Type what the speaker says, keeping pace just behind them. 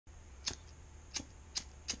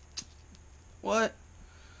What?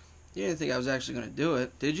 You didn't think I was actually going to do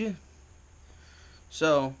it, did you?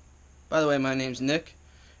 So, by the way, my name's Nick,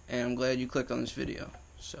 and I'm glad you clicked on this video.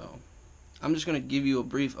 So, I'm just going to give you a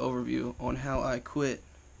brief overview on how I quit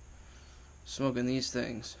smoking these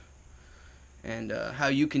things, and how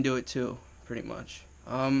you can do it too, pretty much.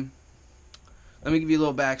 Let me give you a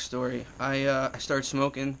little backstory. I started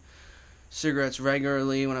smoking cigarettes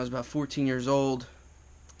regularly when I was about 14 years old,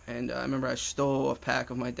 and I remember I stole a pack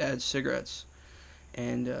of my dad's cigarettes,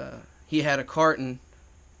 and he had a carton,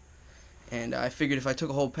 and I figured if I took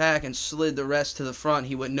a whole pack and slid the rest to the front,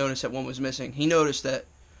 he wouldn't notice that one was missing. He noticed that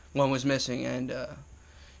one was missing, and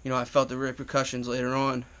I felt the repercussions later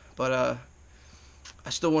on, but I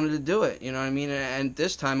still wanted to do it, you know what I mean? And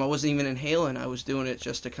this time I wasn't even inhaling. I was doing it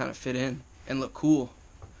just to kind of fit in and look cool.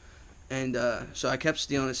 And so I kept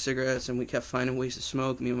stealing his cigarettes, and we kept finding ways to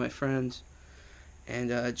smoke, me and my friends.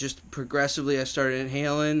 And just progressively I started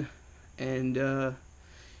inhaling, and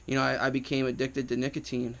I became addicted to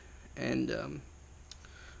nicotine. And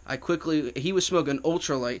he was smoking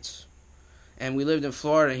ultralights, and we lived in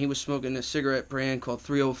Florida, and he was smoking a cigarette brand called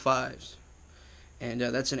 305s. And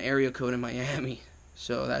that's an area code in Miami.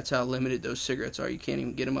 So that's how limited those cigarettes are. You can't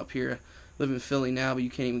even get them up here. I live in Philly now, but you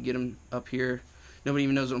can't even get them up here. Nobody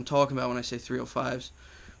even knows what I'm talking about when I say 305s.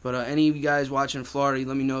 But any of you guys watching in Florida,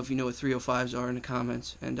 let me know if you know what 305s are in the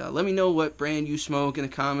comments. And let me know what brand you smoke in the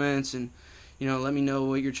comments. And, let me know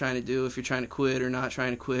what you're trying to do, if you're trying to quit or not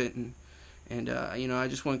trying to quit. And I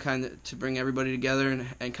just want kind of to bring everybody together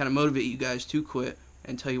and kind of motivate you guys to quit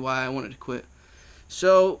and tell you why I wanted to quit.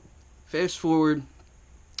 So, fast forward,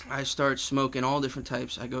 I start smoking all different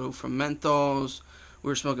types. I go from menthols, we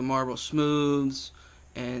were smoking Marlboro Smooths,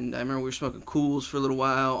 and I remember we were smoking Cools for a little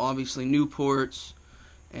while, obviously Newports,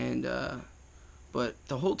 and but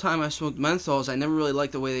the whole time I smoked menthols, I never really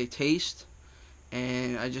liked the way they taste,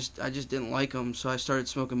 and I just didn't like them, so I started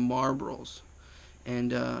smoking Marlboros,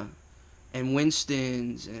 and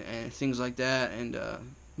Winstons, and things like that, and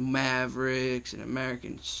Mavericks, and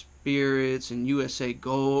American Spirits, and USA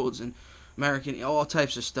Golds, and American, all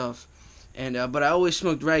types of stuff. And but I always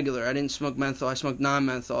smoked regular. I didn't smoke menthol. I smoked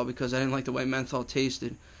non-menthol because I didn't like the way menthol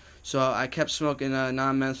tasted. So I kept smoking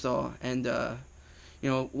non-menthol, and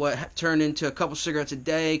what turned into a couple cigarettes a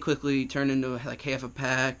day quickly turned into like half a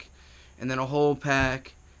pack, and then a whole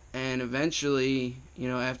pack, and eventually,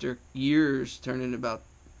 after years, turned into about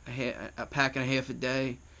a pack and a half a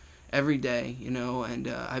day, every day, and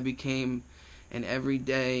I became an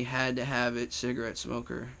everyday had to have it cigarette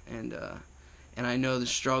smoker, and I know the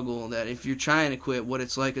struggle that if you're trying to quit, what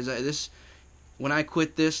it's like is when I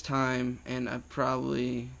quit this time, and I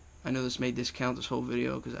know this may discount this whole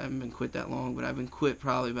video because I haven't been quit that long, but I've been quit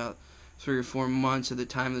probably about 3 or 4 months at the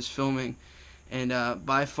time of this filming, and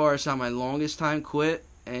by far it's not my longest time quit,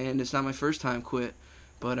 and it's not my first time quit,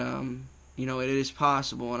 but it is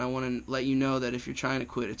possible, and I want to let you know that if you're trying to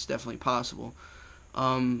quit, it's definitely possible.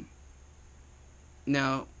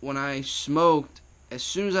 Now, when I smoked, as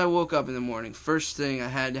soon as I woke up in the morning, first thing I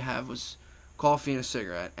had to have was coffee and a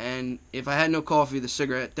cigarette. And if I had no coffee, the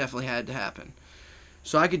cigarette definitely had to happen.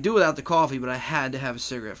 So I could do without the coffee, but I had to have a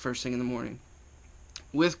cigarette first thing in the morning.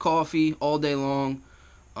 With coffee all day long,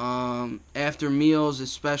 after meals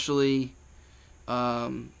especially,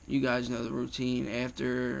 you guys know the routine.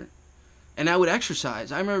 And I would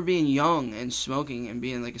exercise. I remember being young and smoking and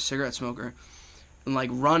being like a cigarette smoker and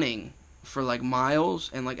like running for like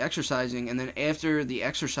miles and like exercising, and then after the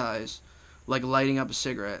exercise, like lighting up a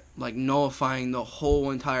cigarette, like nullifying the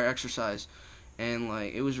whole entire exercise, and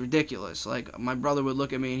like it was ridiculous. Like my brother would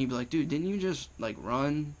look at me and he'd be like, "Dude, didn't you just like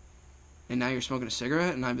run, and now you're smoking a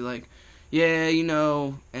cigarette?" And I'd be like, "Yeah,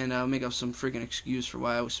 and I'll make up some freaking excuse for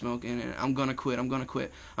why I was smoking, and I'm gonna quit. I'm gonna.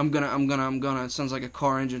 It sounds like a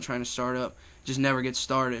car engine trying to start up, just never gets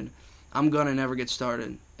started. I'm gonna never get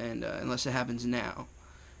started, and unless it happens now."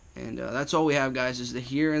 And that's all we have, guys, is the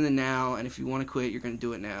here and the now. And if you want to quit, you're going to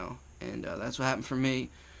do it now. And that's what happened for me.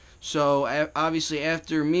 So, obviously,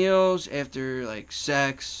 after meals, after, like,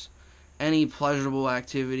 sex, any pleasurable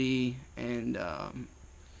activity, and,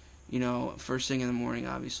 first thing in the morning,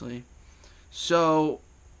 obviously. So,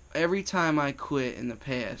 every time I quit in the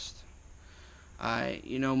past,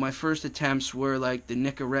 my first attempts were, like, the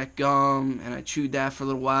Nicorette gum, and I chewed that for a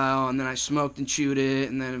little while, and then I smoked and chewed it,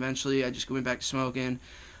 and then eventually I just went back to smoking.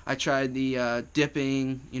 I tried the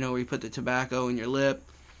dipping, where you put the tobacco in your lip,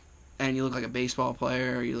 and you look like a baseball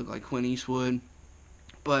player, or you look like Clint Eastwood.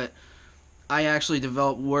 But I actually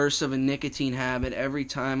developed worse of a nicotine habit every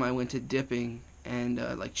time I went to dipping and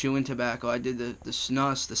like chewing tobacco. I did the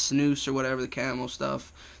snus or whatever, the camel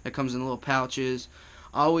stuff that comes in little pouches.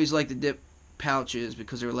 I always like to dip pouches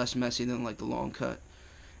because they were less messy than like the long cut.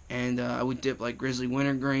 And I would dip like grizzly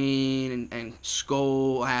wintergreen and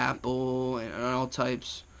skull apple and all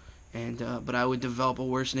types. And but I would develop a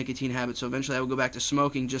worse nicotine habit, so eventually I would go back to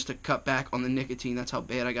smoking just to cut back on the nicotine. That's how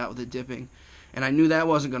bad I got with the dipping, and I knew that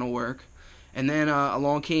wasn't going to work. And then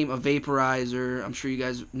along came a vaporizer. I'm sure you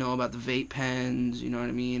guys know about the vape pens, you know what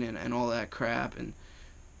I mean, and all that crap. And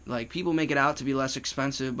like, people make it out to be less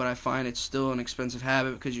expensive, but I find it's still an expensive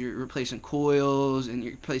habit because you're replacing coils and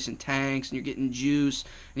you're replacing tanks and you're getting juice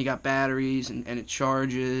and you got batteries and it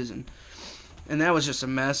charges and that was just a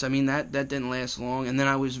mess. I mean, that didn't last long. And then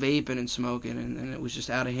I was vaping and smoking and it was just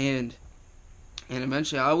out of hand. And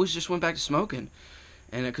eventually I always just went back to smoking,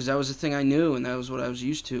 and because that was the thing I knew and that was what I was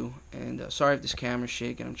used to. And sorry if this camera's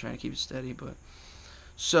shaking, I'm trying to keep it steady. But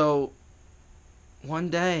so one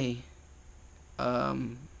day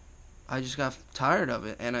I just got tired of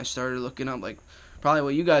it, and I started looking up, like, probably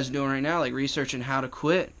what you guys are doing right now, like researching how to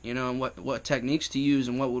quit, you know, and what techniques to use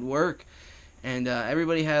and what would work. And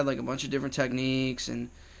everybody had like a bunch of different techniques, and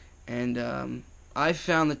I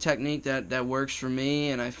found the technique that works for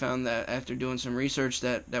me, and I found that after doing some research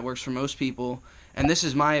that works for most people. And this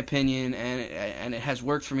is my opinion, and it has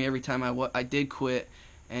worked for me every time I did quit,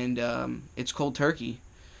 and it's cold turkey.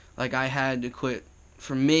 Like, I had to quit.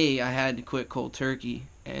 For me, I had to quit cold turkey,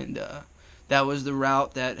 and that was the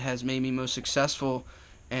route that has made me most successful.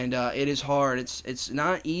 And it is hard. It's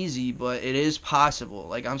not easy, but it is possible.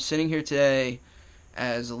 Like, I'm sitting here today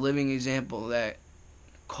as a living example that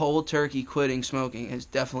cold turkey quitting smoking is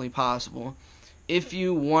definitely possible if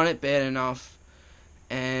you want it bad enough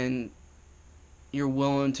and you're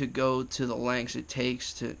willing to go to the lengths it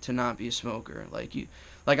takes to not be a smoker.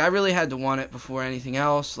 Like, I really had to want it before anything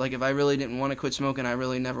else. Like, if I really didn't want to quit smoking, I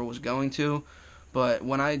really never was going to. But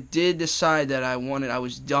when I did decide that I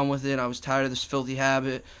was done with it. I was tired of this filthy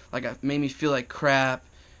habit. Like, it made me feel like crap,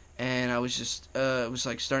 and I was just it was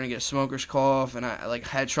like starting to get a smoker's cough, and I like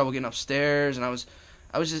had trouble getting upstairs, and it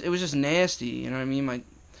was just nasty. You know what I mean?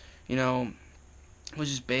 It was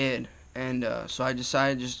just bad, and so I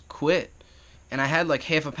decided to just quit. And I had like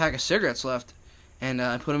half a pack of cigarettes left, and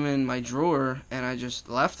I put them in my drawer, and I just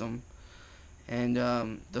left them. And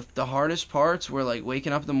the hardest parts were like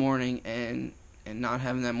waking up in the morning and not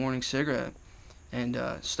having that morning cigarette, and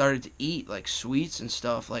started to eat like sweets and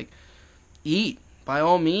stuff. Like, eat, by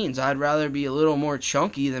all means. I'd rather be a little more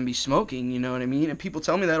chunky than be smoking, you know what I mean? And people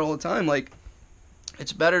tell me that all the time. Like,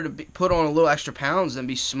 it's better to put on a little extra pounds than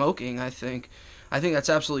be smoking. I think that's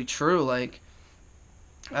absolutely true. Like,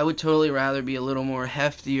 I would totally rather be a little more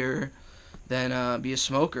heftier than be a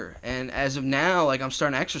smoker. And as of now, like, I'm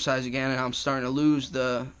starting to exercise again, and I'm starting to lose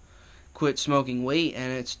the quit smoking weight,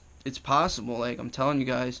 and it's possible, like, I'm telling you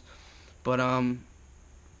guys. But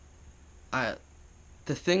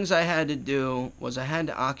the things I had to do was I had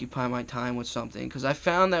to occupy my time with something, because I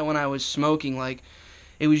found that when I was smoking, like,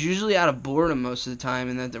 it was usually out of boredom most of the time,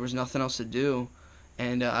 and that there was nothing else to do,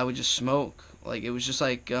 and I would just smoke. Like, it was just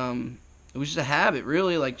like it was just a habit,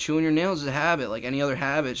 really. Like, chewing your nails is a habit, like any other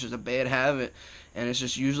habit. It's just a bad habit, and it's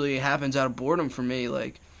just usually it happens out of boredom for me.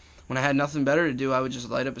 Like, when I had nothing better to do, I would just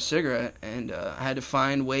light up a cigarette, and I had to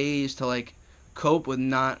find ways to, like, cope with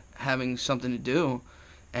not having something to do.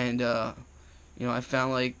 And I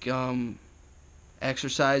found, like,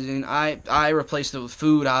 exercising. I replaced it with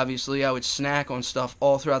food, obviously. I would snack on stuff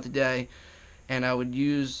all throughout the day, and I would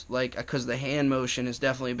use, like, because the hand motion is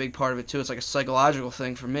definitely a big part of it too. It's like a psychological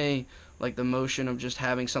thing for me, like the motion of just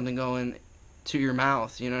having something going to your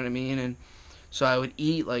mouth, you know what I mean? And so I would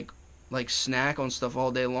eat, like snack on stuff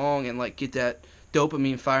all day long, and like get that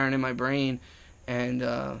dopamine firing in my brain, and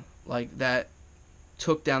like that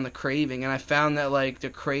took down the craving. And I found that, like, the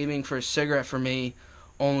craving for a cigarette for me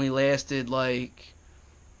only lasted, like,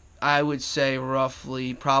 I would say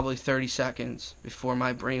roughly probably 30 seconds before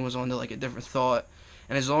my brain was onto, like, a different thought.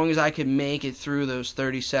 And as long as I could make it through those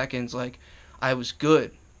 30 seconds, like, I was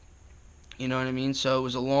good. You know what I mean? So it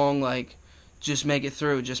was a long, like, just make it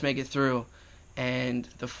through. And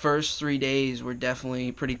the first 3 days were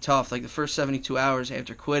definitely pretty tough. Like, the first 72 hours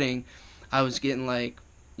after quitting, I was getting, like,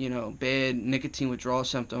 bad nicotine withdrawal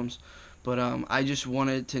symptoms. But I just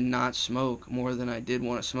wanted to not smoke more than I did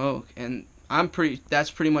want to smoke. And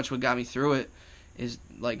that's pretty much what got me through it, is,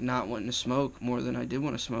 like, not wanting to smoke more than I did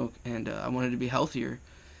want to smoke. And I wanted to be healthier.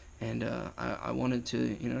 And I wanted to,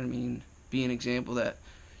 you know what I mean, be an example that,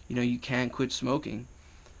 you can quit smoking.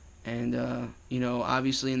 And,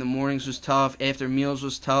 obviously in the mornings was tough. After meals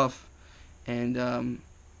was tough. And,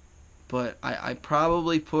 but I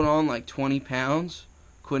probably put on like 20 pounds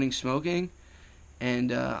quitting smoking.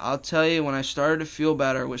 And I'll tell you, when I started to feel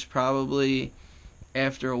better was probably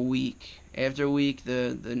after a week. After a week,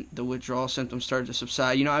 the withdrawal symptoms started to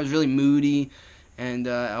subside. You know, I was really moody, and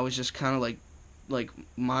I was just kind of like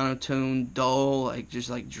monotone, dull, like just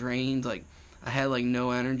like drained. Like I had like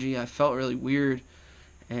no energy. I felt really weird,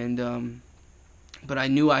 and but I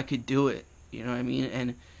knew I could do it. You know what I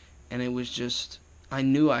mean? And it was just, I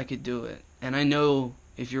knew I could do it. And I know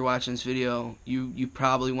if you're watching this video, you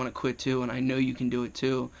probably want to quit too, and I know you can do it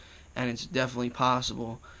too, and it's definitely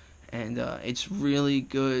possible. And it's really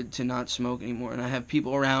good to not smoke anymore. And I have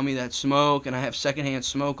people around me that smoke, and I have secondhand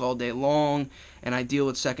smoke all day long, and I deal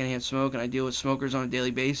with secondhand smoke, and I deal with smokers on a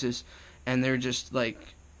daily basis, and they're just like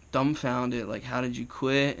dumbfounded, like, how did you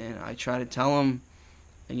quit? And I try to tell them,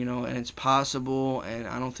 you know, and it's possible, and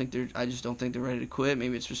I just don't think they're ready to quit.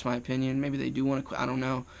 Maybe it's just my opinion. Maybe they do want to quit. I don't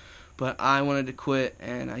know. But I wanted to quit,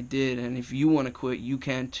 and I did. And if you want to quit, you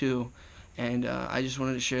can too. And I just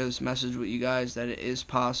wanted to share this message with you guys that it is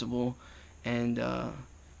possible. And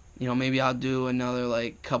you know, maybe I'll do another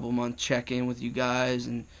like couple month check-in with you guys,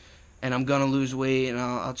 and I'm gonna lose weight, and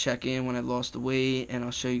I'll check in when I've lost the weight, and I'll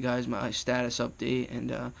show you guys my status update.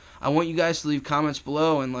 And I want you guys to leave comments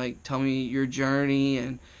below and like tell me your journey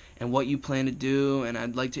and what you plan to do, and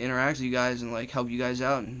I'd like to interact with you guys and like help you guys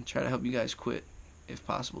out and try to help you guys quit if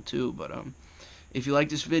possible too. But if you like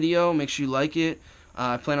this video, make sure you like it.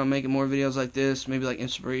 I plan on making more videos like this, maybe like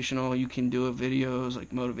inspirational, you can do it videos,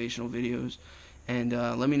 like motivational videos. And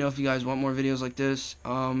let me know if you guys want more videos like this.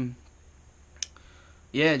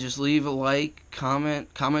 Yeah, just leave a like, comment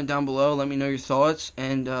down below, let me know your thoughts,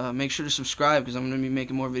 and make sure to subscribe, because I'm going to be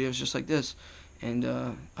making more videos just like this. And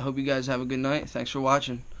I hope you guys have a good night. Thanks for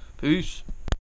watching. Peace.